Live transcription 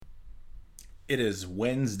It is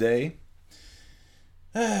Wednesday,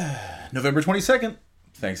 November 22nd,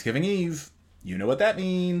 Thanksgiving Eve. You know what that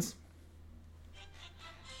means.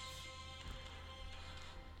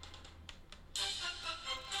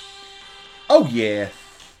 Oh yeah.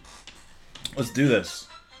 Let's do this.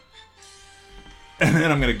 And then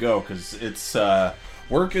I'm going to go because it's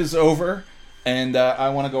work is over and I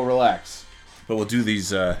want to go relax. But we'll do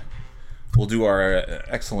these, we'll do our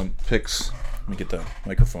excellent picks. Let me get the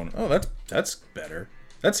microphone. Oh, that's better.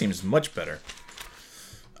 That seems much better.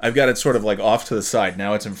 I've got it sort of like off to the side.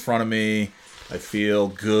 Now it's in front of me. I feel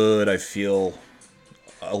good. I feel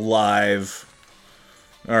alive.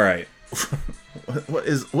 All right. What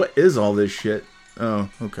is all this shit? Oh,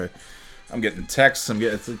 okay. I'm getting texts.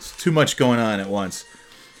 It's too much going on at once.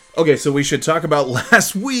 Okay, so we should talk about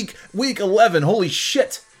last week, week 11. Holy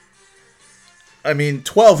shit. I mean,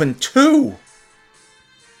 12-2.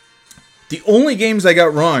 The only games I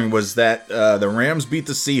got wrong was that the Rams beat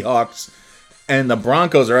the Seahawks, and the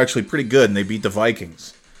Broncos are actually pretty good, and they beat the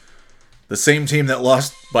Vikings. The same team that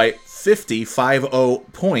lost by 50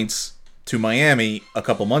 points to Miami a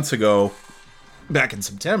couple months ago, back in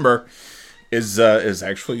September, is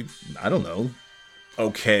actually, I don't know,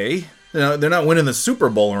 okay. They're not winning the Super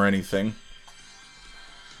Bowl or anything.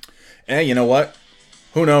 And you know what?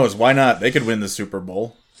 Who knows? Why not? They could win the Super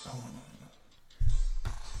Bowl.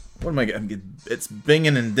 What am I getting? It's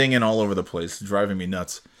binging and dinging all over the place. It's driving me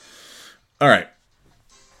nuts. All right.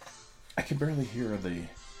 I can barely hear the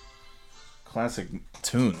classic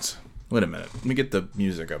tunes. Wait a minute. Let me get the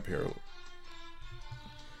music up here.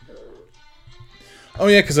 Oh,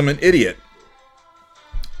 yeah, because I'm an idiot.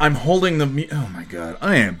 I'm holding the... Oh, my God.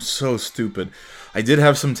 I am so stupid. I did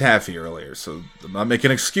have some taffy earlier, so I'm not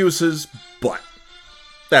making excuses, but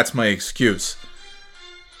that's my excuse.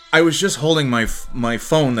 I was just holding my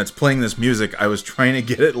phone that's playing this music. I was trying to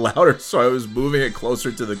get it louder, so I was moving it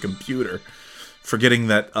closer to the computer, forgetting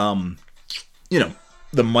that,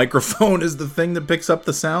 the microphone is the thing that picks up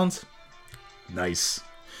the sounds. Nice.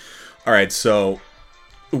 All right, so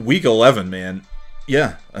week 11, man.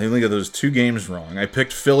 Yeah, I only got those two games wrong. I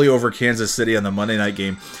picked Philly over Kansas City on the Monday night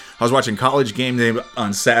game. I was watching College Game Day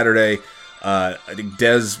on Saturday. I think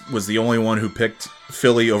Dez was the only one who picked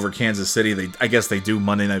Philly over Kansas City. I guess they do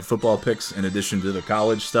Monday Night Football picks in addition to the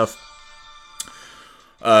college stuff.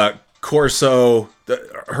 Corso,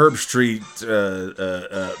 Herb Street,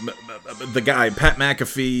 the guy, Pat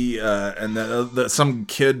McAfee, and some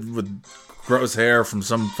kid with gross hair from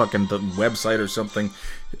some fucking website or something.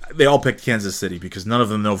 They all picked Kansas City because none of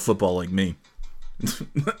them know football like me.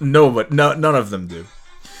 None of them do.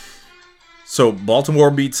 So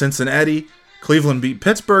Baltimore beat Cincinnati, Cleveland beat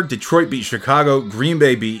Pittsburgh, Detroit beat Chicago, Green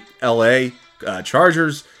Bay beat LA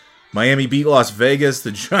Chargers, Miami beat Las Vegas,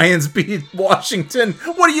 the Giants beat Washington.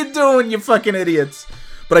 What are you doing, you fucking idiots?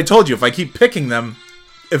 But I told you, if I keep picking them,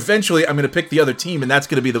 eventually I'm going to pick the other team, and that's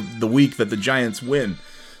going to be the week that the Giants win.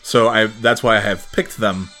 So that's why I have picked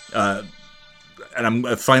them, and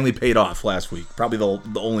I finally paid off last week. Probably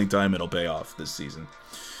the only time it'll pay off this season.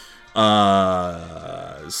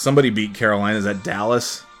 Somebody beat Carolina. Is that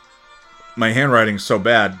Dallas? My handwriting's so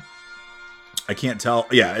bad, I can't tell.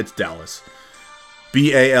 Yeah, it's Dallas.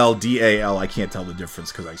 Baldal. I can't tell the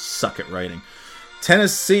difference because I suck at writing.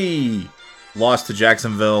 Tennessee lost to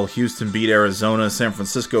Jacksonville. Houston beat Arizona. San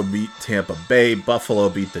Francisco beat Tampa Bay. Buffalo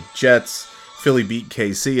beat the Jets. Philly beat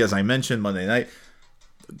KC, as I mentioned, Monday night.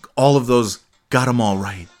 All of those got them all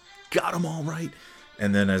right.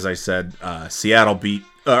 And then, as I said, Seattle beat,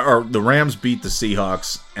 or the Rams beat the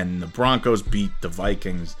Seahawks, and the Broncos beat the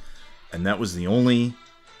Vikings. And that was the only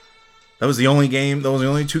game. Those were the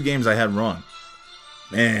only two games I had wrong.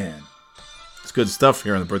 Man, it's good stuff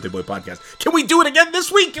here on the Birthday Boy Podcast. Can we do it again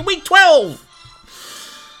this week in week 12?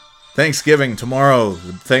 Thanksgiving tomorrow.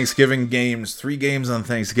 Thanksgiving games. 3 games on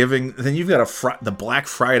Thanksgiving. Then you've got the Black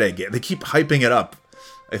Friday game. They keep hyping it up.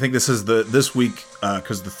 I think this is this week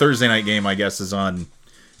because the Thursday night game, I guess, is on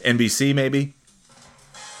NBC maybe.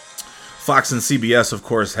 Fox and CBS, of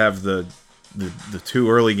course, have the two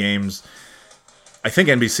early games. I think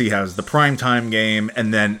NBC has the primetime game,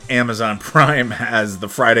 and then Amazon Prime has the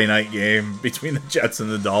Friday night game between the Jets and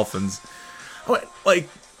the Dolphins. Like,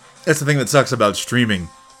 that's the thing that sucks about streaming.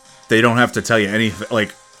 They don't have to tell you anything.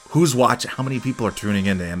 Like, who's watching? How many people are tuning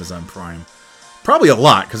into Amazon Prime? Probably a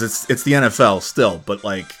lot, because it's the NFL still. But,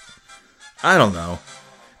 like, I don't know.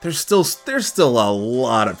 There's still a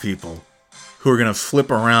lot of people who are going to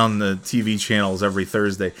flip around the TV channels every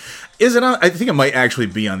Thursday. Is it on? I think it might actually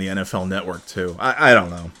be on the NFL Network, too. I don't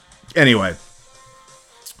know. Anyway.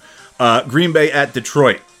 Green Bay at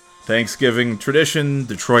Detroit. Thanksgiving tradition.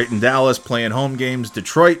 Detroit and Dallas playing home games.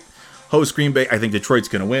 Detroit hosts Green Bay. I think Detroit's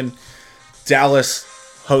going to win. Dallas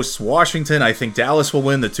hosts Washington. I think Dallas will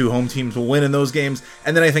win. The two home teams will win in those games.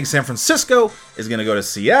 And then I think San Francisco is going to go to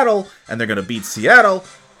Seattle, and they're going to beat Seattle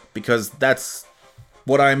because that's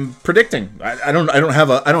what I'm predicting. I don't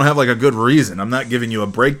have like a good reason. I'm not giving you a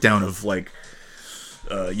breakdown of like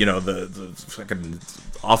the fucking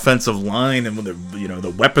offensive line and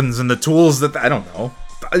the weapons and the tools that I don't know.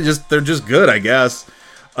 They're just good, I guess.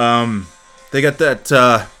 They got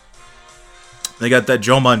that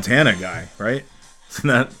Joe Montana guy, right?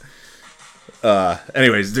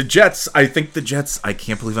 Anyways, the Jets. I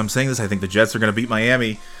can't believe I'm saying this. I think the Jets are going to beat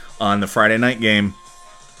Miami on the Friday night game.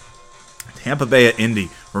 Tampa Bay at Indy.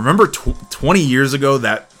 Remember 20 years ago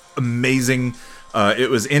that amazing? It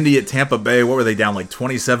was Indy at Tampa Bay. What were they down like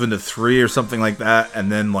 27-3 or something like that?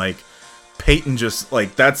 And then like Peyton just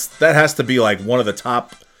like that has to be like one of the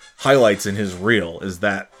top highlights in his reel. Is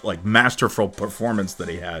that like masterful performance that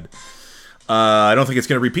he had? I don't think it's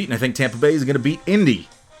going to repeat, and I think Tampa Bay is going to beat Indy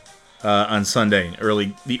on Sunday,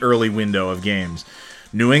 the early window of games.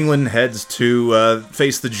 New England heads to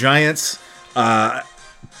face the Giants.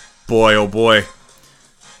 Boy, oh boy.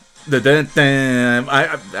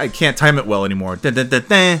 I can't time it well anymore.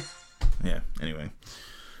 Yeah, anyway.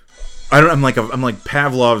 I'm like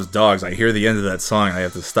Pavlov's dogs. I hear the end of that song, I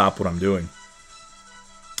have to stop what I'm doing.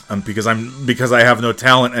 Because I have no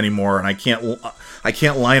talent anymore, and I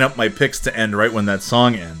can't line up my picks to end right when that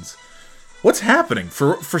song ends. What's happening?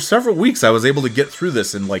 For several weeks, I was able to get through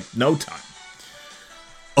this in like no time.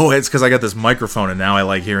 Oh, it's because I got this microphone, and now I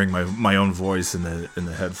like hearing my own voice in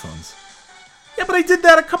the headphones. Yeah, but I did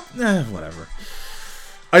that whatever.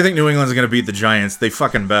 I think New England's going to beat the Giants. They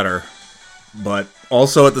fucking better. But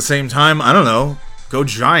also at the same time, I don't know. Go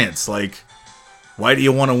Giants. Like, why do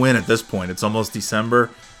you want to win at this point? It's almost December.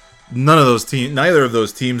 Neither of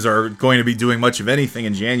those teams are going to be doing much of anything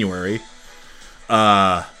in January.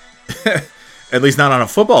 At least not on a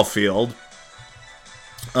football field.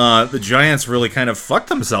 The Giants really kind of fucked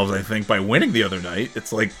themselves, I think, by winning the other night.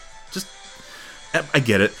 It's like, I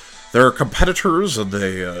get it. They're competitors, and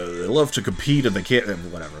they love to compete, and they can't,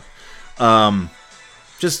 whatever.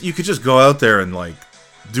 You could just go out there and like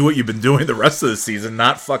do what you've been doing the rest of the season,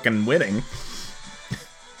 not fucking winning.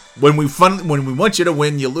 When we want you to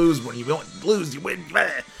win, you lose. When you don't lose, you win.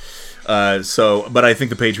 But I think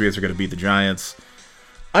the Patriots are going to beat the Giants.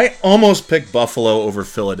 I almost picked Buffalo over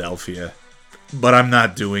Philadelphia, but I'm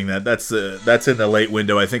not doing that. That's in the late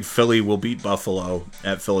window. I think Philly will beat Buffalo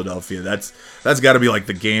at Philadelphia. That's got to be like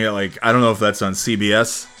the game. Like, I don't know if that's on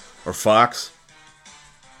CBS or Fox,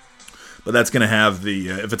 but that's going to have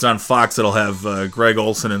if it's on Fox, it'll have Greg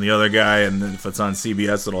Olson and the other guy, and then if it's on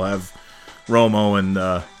CBS, it'll have Romo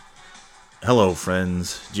and Hello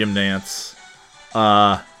Friends, Jim Nantz.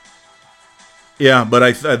 Yeah,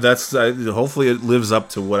 but hopefully it lives up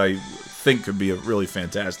to what I think could be a really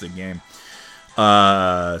fantastic game.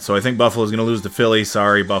 So I think Buffalo's going to lose to Philly.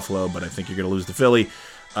 Sorry, Buffalo, but I think you're going to lose to Philly.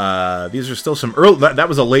 These are still some early. That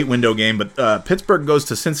was a late window game, but Pittsburgh goes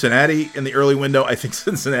to Cincinnati in the early window. I think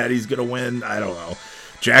Cincinnati's going to win. I don't know.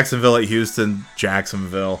 Jacksonville at Houston.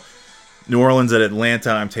 Jacksonville. New Orleans at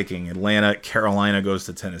Atlanta. I'm taking Atlanta. Carolina goes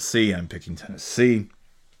to Tennessee. I'm picking Tennessee.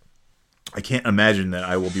 I can't imagine that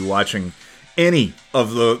I will be watching any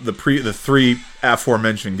of the three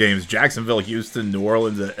aforementioned games: Jacksonville, Houston, New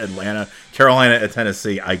Orleans, Atlanta, Carolina, at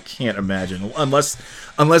Tennessee. I can't imagine unless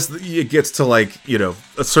it gets to like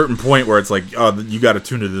a certain point where it's like, oh, you got to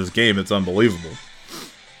tune into this game. It's unbelievable.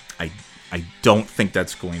 I don't think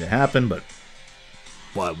that's going to happen, but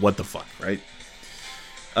what the fuck, right?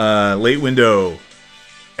 Late window.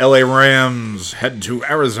 LA Rams head to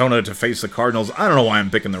Arizona to face the Cardinals. I don't know why I'm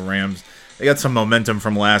picking the Rams. They got some momentum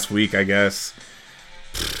from last week, I guess.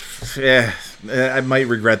 Yeah, I might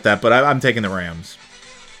regret that, but I'm taking the Rams.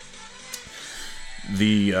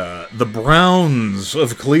 The Browns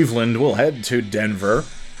of Cleveland will head to Denver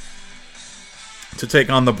to take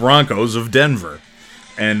on the Broncos of Denver,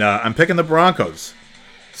 and I'm picking the Broncos.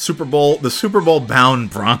 The Super Bowl bound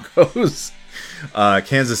Broncos.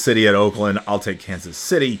 Kansas City at Oakland. I'll take Kansas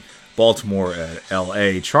City. Baltimore at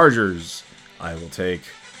LA Chargers. I will take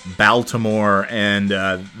Baltimore, and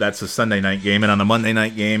that's a Sunday night game. And on the Monday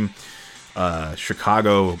night game,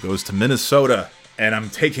 Chicago goes to Minnesota, and I'm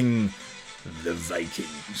taking the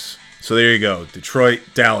Vikings. So there you go. Detroit,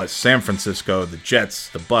 Dallas, San Francisco, the Jets,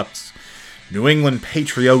 the Bucks, New England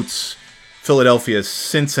Patriots, Philadelphia,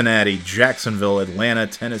 Cincinnati, Jacksonville, Atlanta,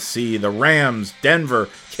 Tennessee, the Rams, Denver,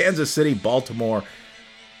 Kansas City, Baltimore,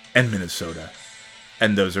 and Minnesota.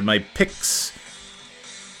 And those are my picks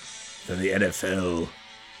for the NFL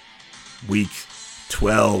Week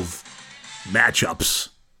 12 matchups.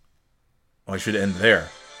 Oh, I should end there.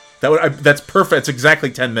 That's perfect. It's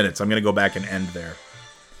exactly 10 minutes. I'm going to go back and end there.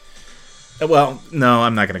 Well, no,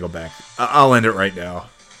 I'm not going to go back. I'll end it right now.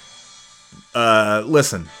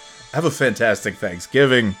 Listen, have a fantastic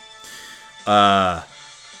Thanksgiving.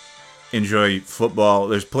 Enjoy football.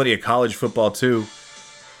 There's plenty of college football, too.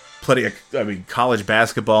 College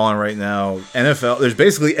basketball on right now. NFL. There's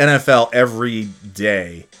basically NFL every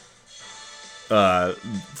day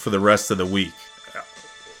for the rest of the week.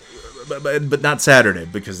 But not Saturday,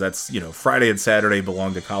 because that's, Friday and Saturday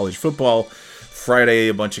belong to college football. Friday,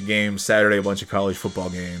 a bunch of games. Saturday, a bunch of college football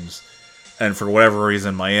games. And for whatever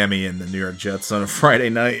reason, Miami and the New York Jets on a Friday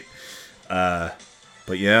night. But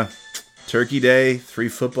yeah, Turkey Day, 3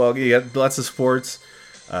 football. You got lots of sports.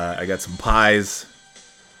 I got some pies.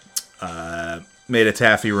 Made a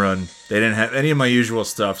taffy run. They didn't have any of my usual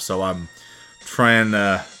stuff, so I'm trying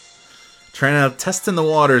out testing the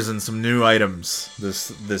waters and some new items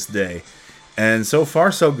this day. And so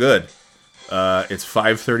far, so good. It's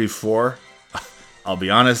 5:34. I'll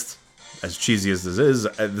be honest, as cheesy as this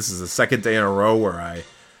is the second day in a row where I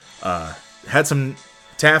had some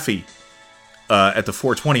taffy at the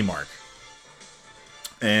 4:20 mark.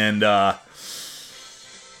 And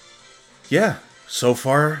yeah, so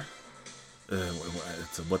far,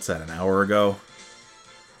 what's that, an hour ago?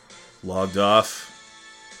 Logged off.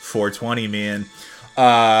 4:20, man.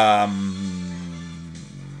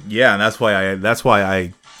 Yeah, and that's why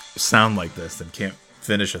I sound like this and can't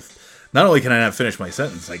finish not only can I not finish my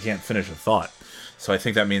sentence, I can't finish a thought. So I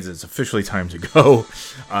think that means it's officially time to go.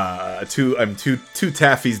 I'm two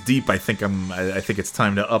taffies deep. I think it's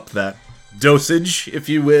time to up that dosage, if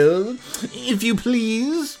you will, if you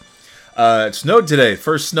please. It snowed today.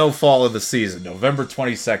 First snowfall of the season, November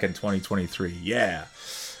 22nd, 2023. Yeah.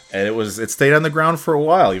 And it stayed on the ground for a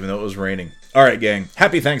while, even though it was raining. All right, gang.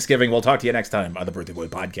 Happy Thanksgiving. We'll talk to you next time on the Birthday Boy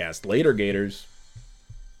Podcast. Later, Gators.